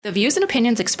The views and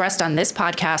opinions expressed on this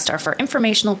podcast are for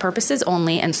informational purposes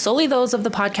only and solely those of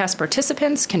the podcast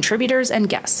participants, contributors, and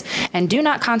guests, and do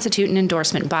not constitute an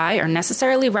endorsement by or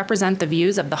necessarily represent the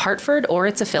views of The Hartford or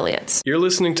its affiliates. You're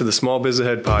listening to the Small Biz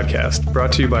Ahead podcast,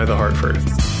 brought to you by The Hartford.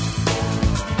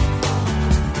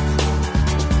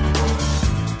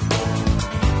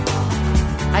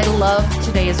 I love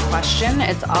today's question.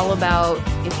 It's all about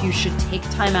if you should take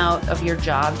time out of your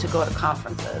job to go to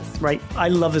conferences. Right. I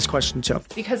love this question too.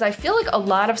 Because I feel like a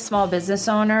lot of small business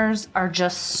owners are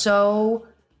just so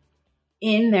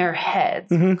in their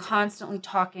heads, constantly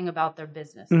talking about their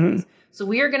businesses. So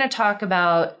we are going to talk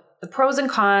about the pros and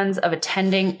cons of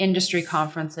attending industry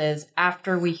conferences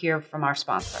after we hear from our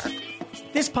sponsor.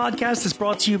 This podcast is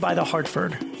brought to you by The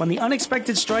Hartford. When the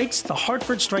unexpected strikes, The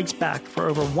Hartford strikes back for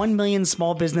over 1 million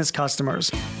small business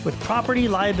customers with property,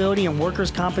 liability, and workers'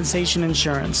 compensation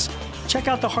insurance. Check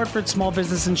out The Hartford Small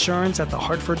Business Insurance at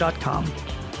thehartford.com.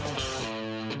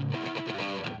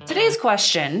 Today's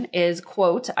question is,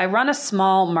 quote, I run a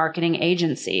small marketing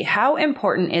agency. How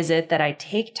important is it that I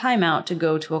take time out to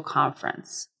go to a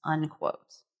conference? Unquote.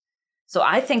 So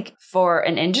I think for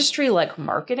an industry like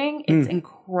marketing, it's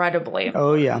incredibly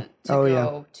important to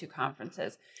go to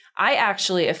conferences. I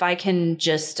actually, if I can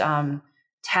just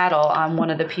tattle on one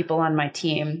of the people on my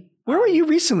team. Where were you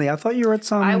recently? I thought you were at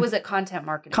some... I was at Content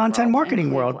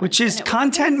Marketing World, which is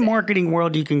Content Marketing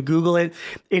World. You can Google it.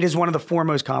 It is one of the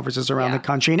foremost conferences around the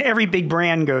country, and every big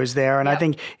brand goes there. And I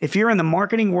think if you're in the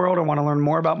marketing world or want to learn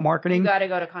more about marketing... You got to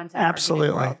go to Content Marketing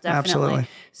World. Definitely. Absolutely.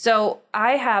 So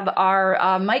I have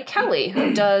our Mike Kelly,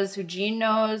 who Gene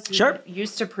knows, who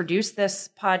used to produce this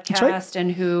podcast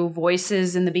and who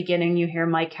voices in the beginning. You hear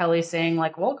Mike Kelly saying,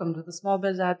 like, welcome to the Small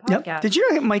Biz Ad podcast. Yep. Did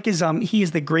you know Mike is, he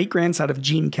is the great-grandson of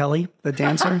Gene Kelly, the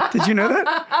dancer? Did you know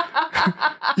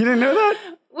that? You didn't know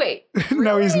that? Wait. Really?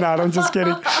 No, he's not. I'm just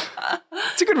kidding.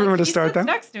 It's a good rumor to start, though. He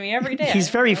sits next to me every day. He's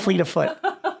very fleet of foot.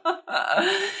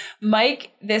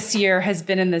 Mike this year has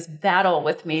been in this battle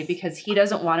with me because he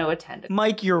doesn't want to attend it.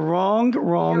 Mike, you're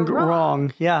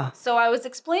wrong. Yeah. So I was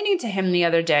explaining to him the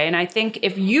other day, and I think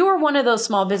if you are one of those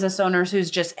small business owners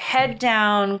who's just head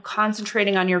down,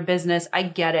 concentrating on your business, I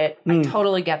get it. I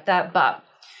totally get that. But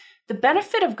the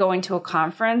benefit of going to a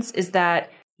conference is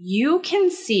that you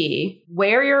can see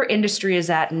where your industry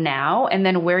is at now and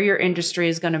then where your industry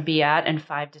is going to be at in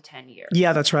 5 to 10 years.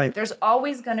 Yeah, that's right. There's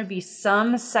always going to be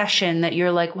some session that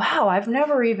you're like, wow, I've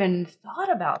never even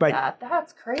thought about that.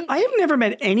 That's crazy. I have never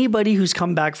met anybody who's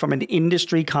come back from an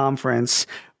industry conference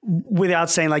without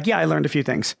saying like, yeah, I learned a few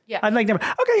things. Yeah. I'd like never.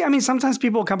 Okay. I mean, sometimes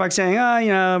people come back saying,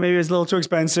 maybe it's a little too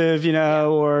expensive,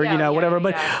 whatever.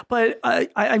 But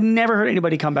I've never heard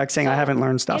anybody come back saying I haven't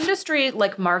learned stuff. Industry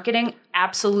like marketing,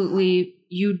 absolutely.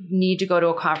 You need to go to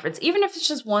a conference, even if it's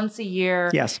just once a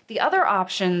year. Yes. The other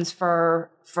options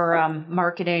for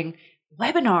marketing,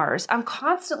 webinars. I'm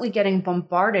constantly getting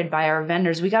bombarded by our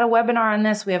vendors. We got a webinar on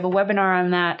this. We have a webinar on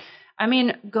that. I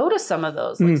mean, go to some of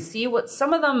those, see what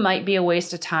some of them might be a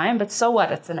waste of time, but so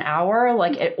what? It's an hour,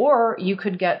 or you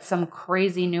could get some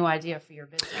crazy new idea for your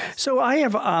business. So I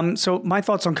have, so my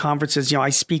thoughts on conferences, I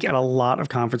speak at a lot of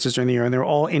conferences during the year, and they're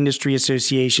all industry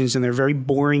associations, and they're very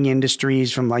boring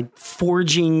industries, from like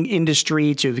forging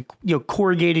industry to the,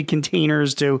 corrugated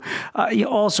containers to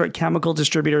all sorts of chemical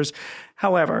distributors.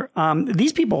 However,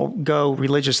 these people go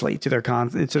religiously to their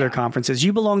conferences.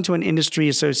 You belong to an industry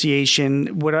association,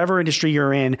 whatever industry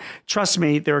you're in. Trust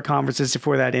me, there are conferences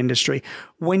for that industry.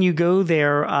 When you go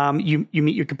there, you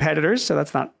meet your competitors, so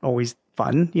that's not always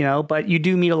fun, but you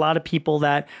do meet a lot of people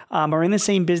that are in the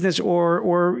same business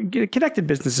or connected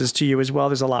businesses to you as well.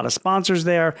 There's a lot of sponsors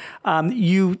there.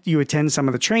 You attend some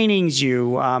of the trainings.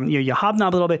 You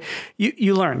hobnob a little bit.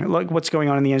 You learn what's going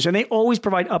on in the industry. And they always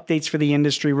provide updates for the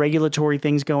industry, regulatory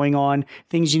things going on,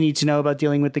 things you need to know about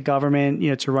dealing with the government,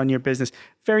 to run your business.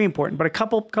 Very important. But a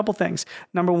couple things.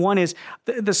 Number one is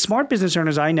the smart business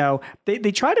owners I know,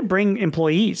 they try to bring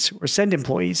employees or send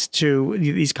employees to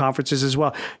these conferences as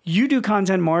well. You do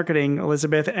content marketing,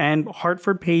 Elizabeth, and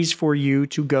Hartford pays for you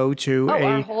to go to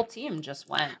our whole team just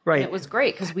went. Right. And it was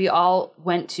great because we all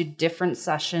went to different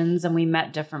sessions and we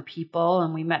met different people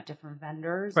and we met different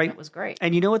vendors. Right. And it was great.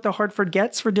 And you know what the Hartford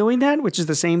gets for doing that, which is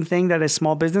the same thing that a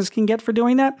small business can get for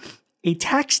doing that? A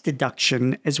tax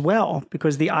deduction as well,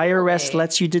 because the IRS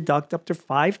lets you deduct up to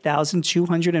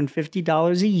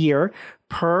 $5,250 a year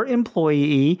per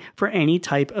employee for any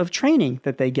type of training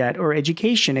that they get or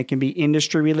education. It can be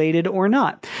industry related or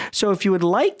not. So if you would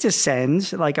like to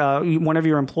send like one of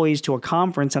your employees to a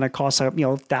conference and it costs $1,000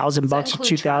 or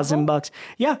 $2,000,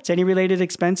 yeah, it's any related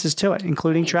expenses to it,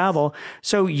 including travel.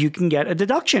 So you can get a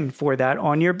deduction for that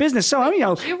on your business. So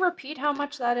Could you repeat how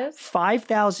much that is?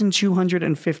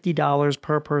 $5,250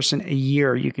 per person a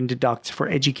year you can deduct for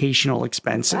educational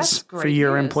expenses for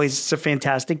your employees. It's a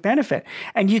fantastic benefit.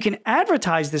 And you can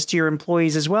advertise this to your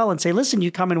employees as well and say, listen,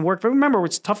 you come and work. But remember,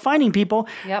 it's tough finding people.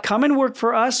 Yep. Come and work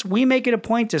for us. We make it a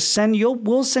point to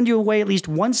we'll send you away at least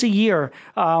once a year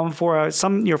for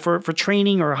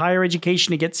training or higher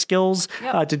education to get skills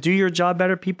to do your job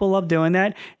better. People love doing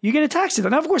that. You get a tax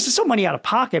deduction. Now, of course, there's some money out of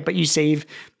pocket, but you save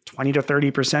 20 to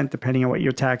 30%, depending on what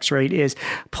your tax rate is.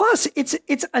 Plus,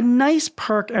 it's a nice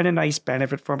perk and a nice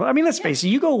benefit for them. I mean, let's face it,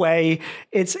 you go away,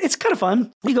 it's kind of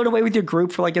fun. You go away with your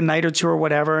group for like a night or two or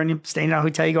whatever, and you stay in a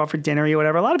hotel, you go out for dinner or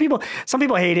whatever. Some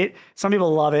people hate it. Some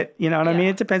people love it. You know what I mean?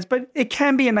 It depends, but it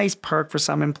can be a nice perk for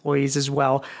some employees as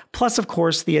well. Plus, of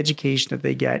course, the education that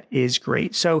they get is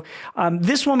great. So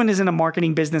this woman is in a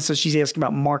marketing business, so she's asking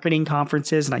about marketing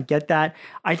conferences, and I get that.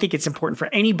 I think it's important for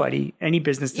any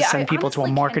business to send people to a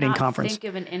marketing conference. Think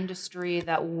of an industry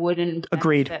that wouldn't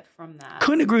benefit from that.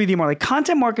 Couldn't agree with you more. Like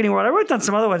content marketing world. I wrote down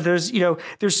some other ones. There's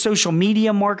social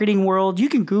media marketing world. You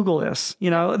can Google this.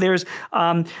 There is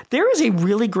a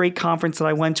really great conference that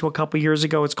I went to a couple years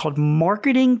ago. It's called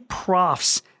Marketing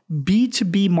Profs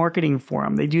B2B Marketing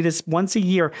Forum. They do this once a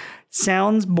year.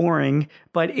 Sounds boring,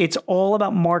 but it's all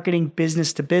about marketing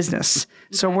business to business.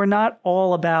 Okay. So we're not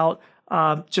all about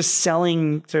just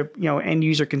selling to end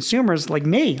user consumers like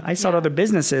me. I saw other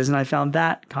businesses, and I found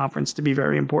that conference to be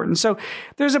very important. So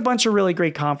there's a bunch of really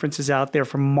great conferences out there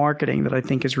for marketing that I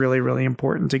think is really, really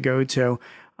important to go to.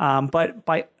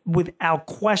 But without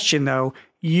question, though,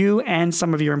 you and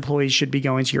some of your employees should be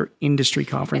going to your industry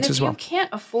conference as well. And if you can't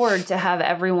afford to have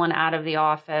everyone out of the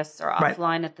office or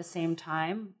offline at the same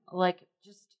time,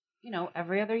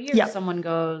 every other year someone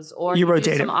goes, or you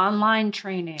rotate do some online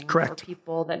training for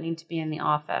people that need to be in the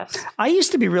office. I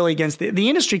used to be really against the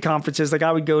industry conferences. Like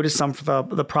I would go to some for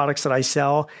the products that I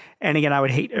sell. And again, I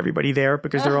would hate everybody there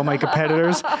because they're all my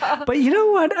competitors. But you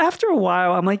know what? After a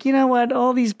while, I'm like, you know what?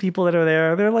 All these people that are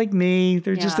there, they're like me.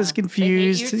 They're just as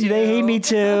confused. They hate me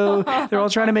too. They're all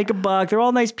trying to make a buck. They're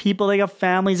all nice people. They got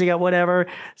families. They got whatever.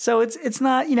 So it's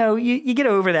not, you get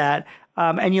over that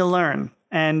and you learn.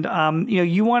 And,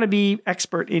 you want to be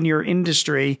expert in your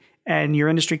industry, and your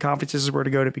industry conferences is where to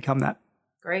go to become that.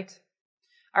 Great.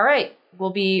 All right. We'll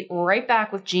be right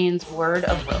back with Gene's Word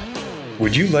of Brilliance.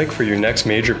 Would you like for your next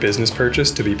major business purchase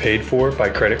to be paid for by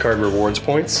credit card rewards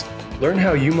points? Learn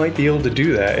how you might be able to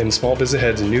do that in Small Biz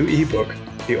Ahead's new ebook,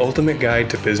 The Ultimate Guide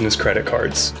to Business Credit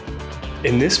Cards.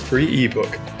 In this free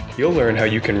ebook, you'll learn how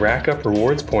you can rack up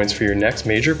rewards points for your next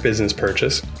major business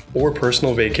purchase or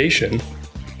personal vacation,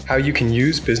 how you can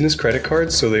use business credit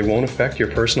cards so they won't affect your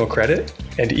personal credit,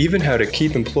 and even how to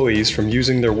keep employees from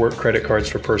using their work credit cards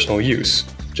for personal use.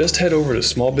 Just head over to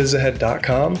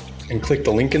smallbizahead.com and click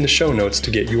the link in the show notes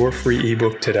to get your free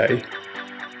ebook today.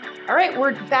 All right,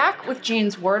 we're back with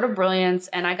Gene's Word of Brilliance,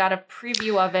 and I got a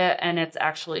preview of it, and it's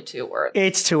actually 2 words.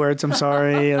 It's 2 words, I'm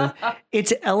sorry.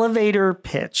 It's elevator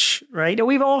pitch, right?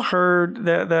 We've all heard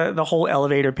the whole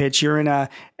elevator pitch. You're in a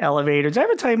elevator. Did I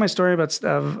ever tell you my story about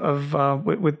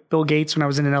with Bill Gates when I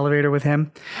was in an elevator with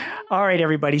him? All right,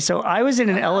 everybody. So I was in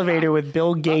an elevator with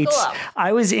Bill Gates.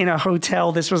 I was in a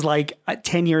hotel. This was like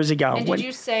 10 years ago. And did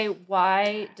you say,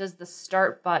 why does the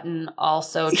start button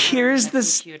also turn Here's the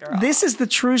computer off? This is the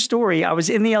true story. I was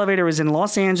in the elevator. It was in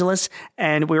Los Angeles,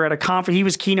 and we were at a conference. He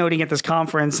was keynoting at this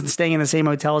conference and staying in the same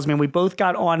hotel as me. And we both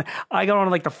got on. I got on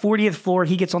like the 40th floor.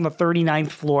 He gets on the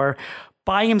 39th floor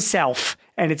by himself.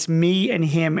 And it's me and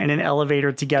him in an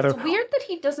elevator together. It's weird that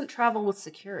he doesn't travel with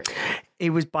security. It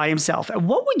was by himself. And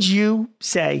what would you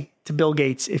say to Bill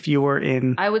Gates if you were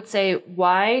in? I would say,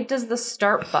 why does the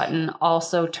start button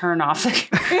also turn off the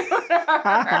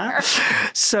computer?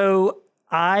 So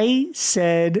I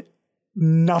said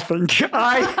nothing.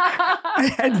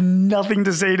 I had nothing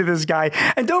to say to this guy.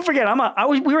 And don't forget,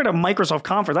 we were at a Microsoft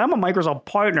conference. I'm a Microsoft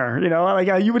partner.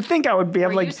 You would think I would be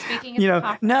able, you speaking at the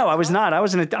conference? No, I was not. I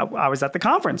was at the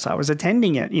conference. I was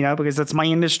attending it, because that's my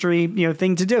industry,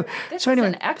 thing to do. This is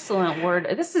an excellent word.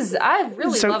 I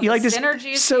really love the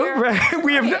synergies here. Right,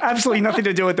 we have absolutely nothing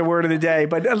to do with the word of the day.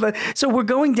 But so we're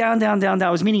going down. I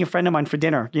was meeting a friend of mine for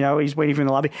dinner. He's waiting for me in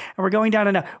the lobby, and we're going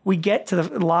down, and we get to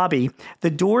the lobby. The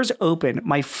doors open.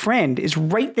 My friend is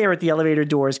right there at the elevator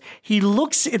doors. He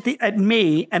looks at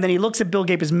me, and then he looks at Bill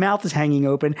Gates. His mouth is hanging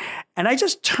open. And I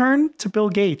just turned to Bill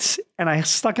Gates, and I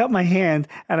stuck out my hand,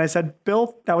 and I said,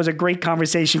 Bill, that was a great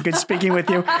conversation. Good speaking with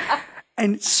you.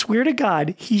 And swear to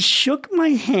God, he shook my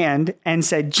hand and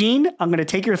said, Gene, I'm going to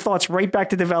take your thoughts right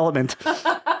back to development.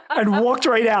 And walked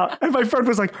right out. And my friend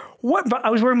was like, what? But I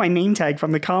was wearing my name tag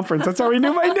from the conference. That's how he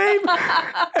knew my name.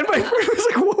 And my friend was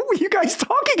like, what were you guys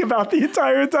talking about the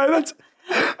entire time?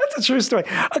 That's a true story.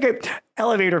 Okay,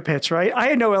 elevator pitch, right? I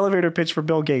had no elevator pitch for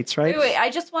Bill Gates, right? Wait, I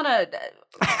just want to...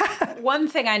 One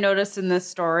thing I noticed in this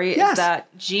story is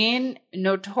that Gene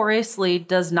notoriously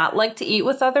does not like to eat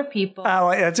with other people.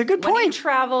 Oh, that's a good point. When he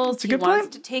travels, he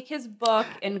wants to take his book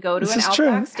and go to an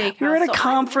Outback Steakhouse. We were at a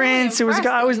conference.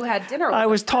 Really you had dinner with I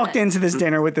was talked into this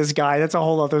dinner with this guy. That's a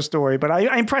whole other story. But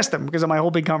I impressed him because of my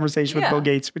whole big conversation with Bill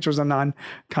Gates, which was a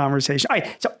non-conversation. All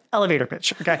right, so elevator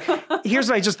pitch. Okay, here's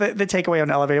the takeaway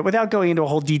on elevator without going into a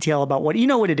whole detail about what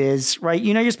it is, right?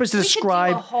 You're supposed to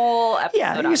describe. We should do a whole episode.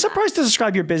 Yeah, you're supposed to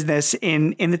describe your business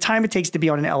in the time it takes to be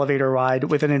on an elevator ride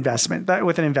with an investor.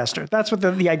 That's what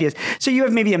the idea is. So you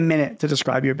have maybe a minute to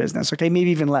describe your business, okay? Maybe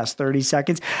even less, 30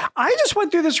 seconds. I just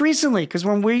went through this recently because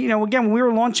when we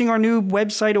were launching our new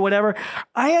website or whatever,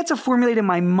 I had to formulate in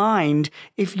my mind,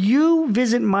 if you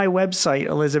visit my website,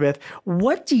 Elizabeth,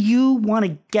 what do you want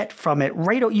to get from it?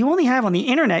 Right? You only have on the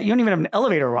internet, you don't even have an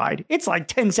elevator ride. It's like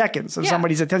 10 seconds of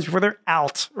somebody's attention before they're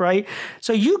out, right?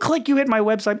 So you hit my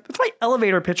website. It's my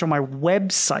elevator pitch on my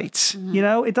website.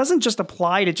 Mm-hmm. It doesn't just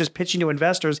apply to just pitching to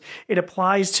investors. It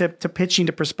applies to pitching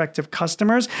to prospective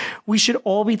customers. We should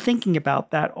all be thinking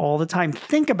about that all the time.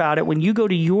 Think about it when you go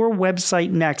to your website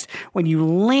next, when you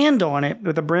land on it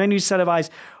with a brand new set of eyes,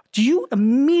 do you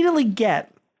immediately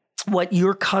get what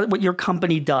your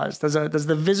company does? Does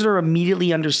the visitor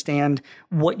immediately understand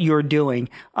what you're doing?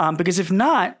 Because if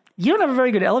not, you don't have a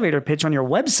very good elevator pitch on your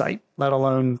website, let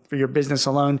alone for your business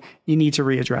alone. You need to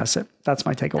readdress it. That's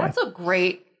my takeaway.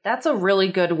 That's a really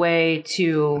good way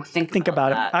to think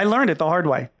about it. I learned it the hard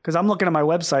way because I'm looking at my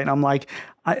website and I'm like,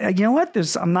 you know what?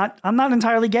 I'm not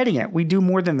entirely getting it. We do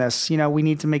more than this. We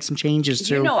need to make some changes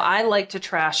to. I like to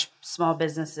trash small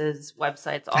businesses'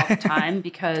 websites all the time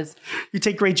because you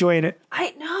take great joy in it.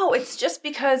 I know. It's just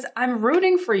because I'm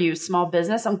rooting for you, small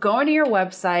business. I'm going to your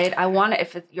website. I want to,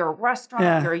 if you're a restaurant,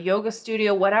 if you're a yoga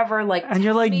studio, whatever, and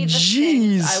you're like,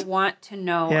 geez, I want to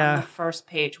know on the first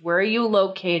page, where are you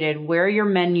located? Where are your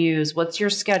menus? What's your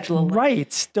schedule?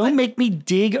 Right. Don't make me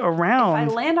dig around.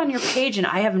 If I land on your page and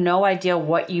I have no idea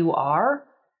what you are,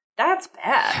 that's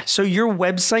bad. So your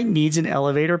website needs an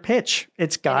elevator pitch.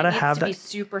 It's got to have that. It needs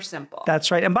to be super simple.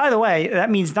 That's right. And by the way, that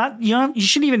means you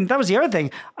shouldn't even, that was the other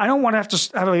thing. I don't want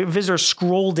to have a visitor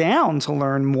scroll down to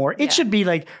learn more. It should be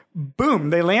like,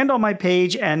 boom, they land on my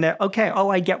page and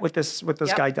I get what this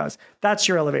guy does. That's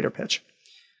your elevator pitch.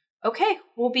 Okay,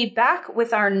 we'll be back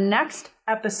with our next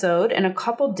episode in a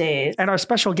couple days. And our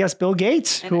special guest, Bill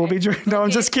Gates, who will be joining. No, I'm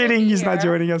just kidding. He's not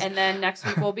joining us. And then next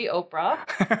week will be Oprah.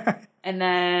 And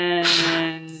then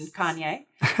Kanye.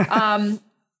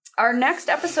 Our next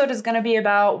episode is going to be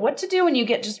about what to do when you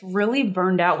get just really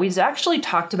burned out. We've actually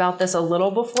talked about this a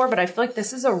little before, but I feel like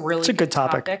this is a really good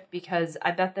topic because I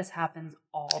bet this happens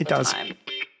all the time.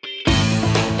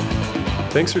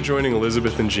 Thanks for joining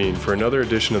Elizabeth and Gene for another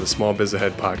edition of the Small Biz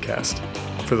Ahead podcast.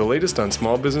 For the latest on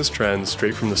small business trends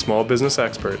straight from the small business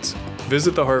experts,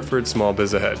 visit the Hartford Small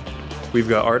Biz Ahead. We've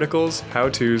got articles,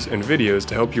 how-tos, and videos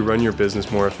to help you run your business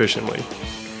more efficiently.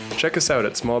 Check us out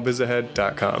at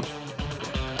smallbizahead.com.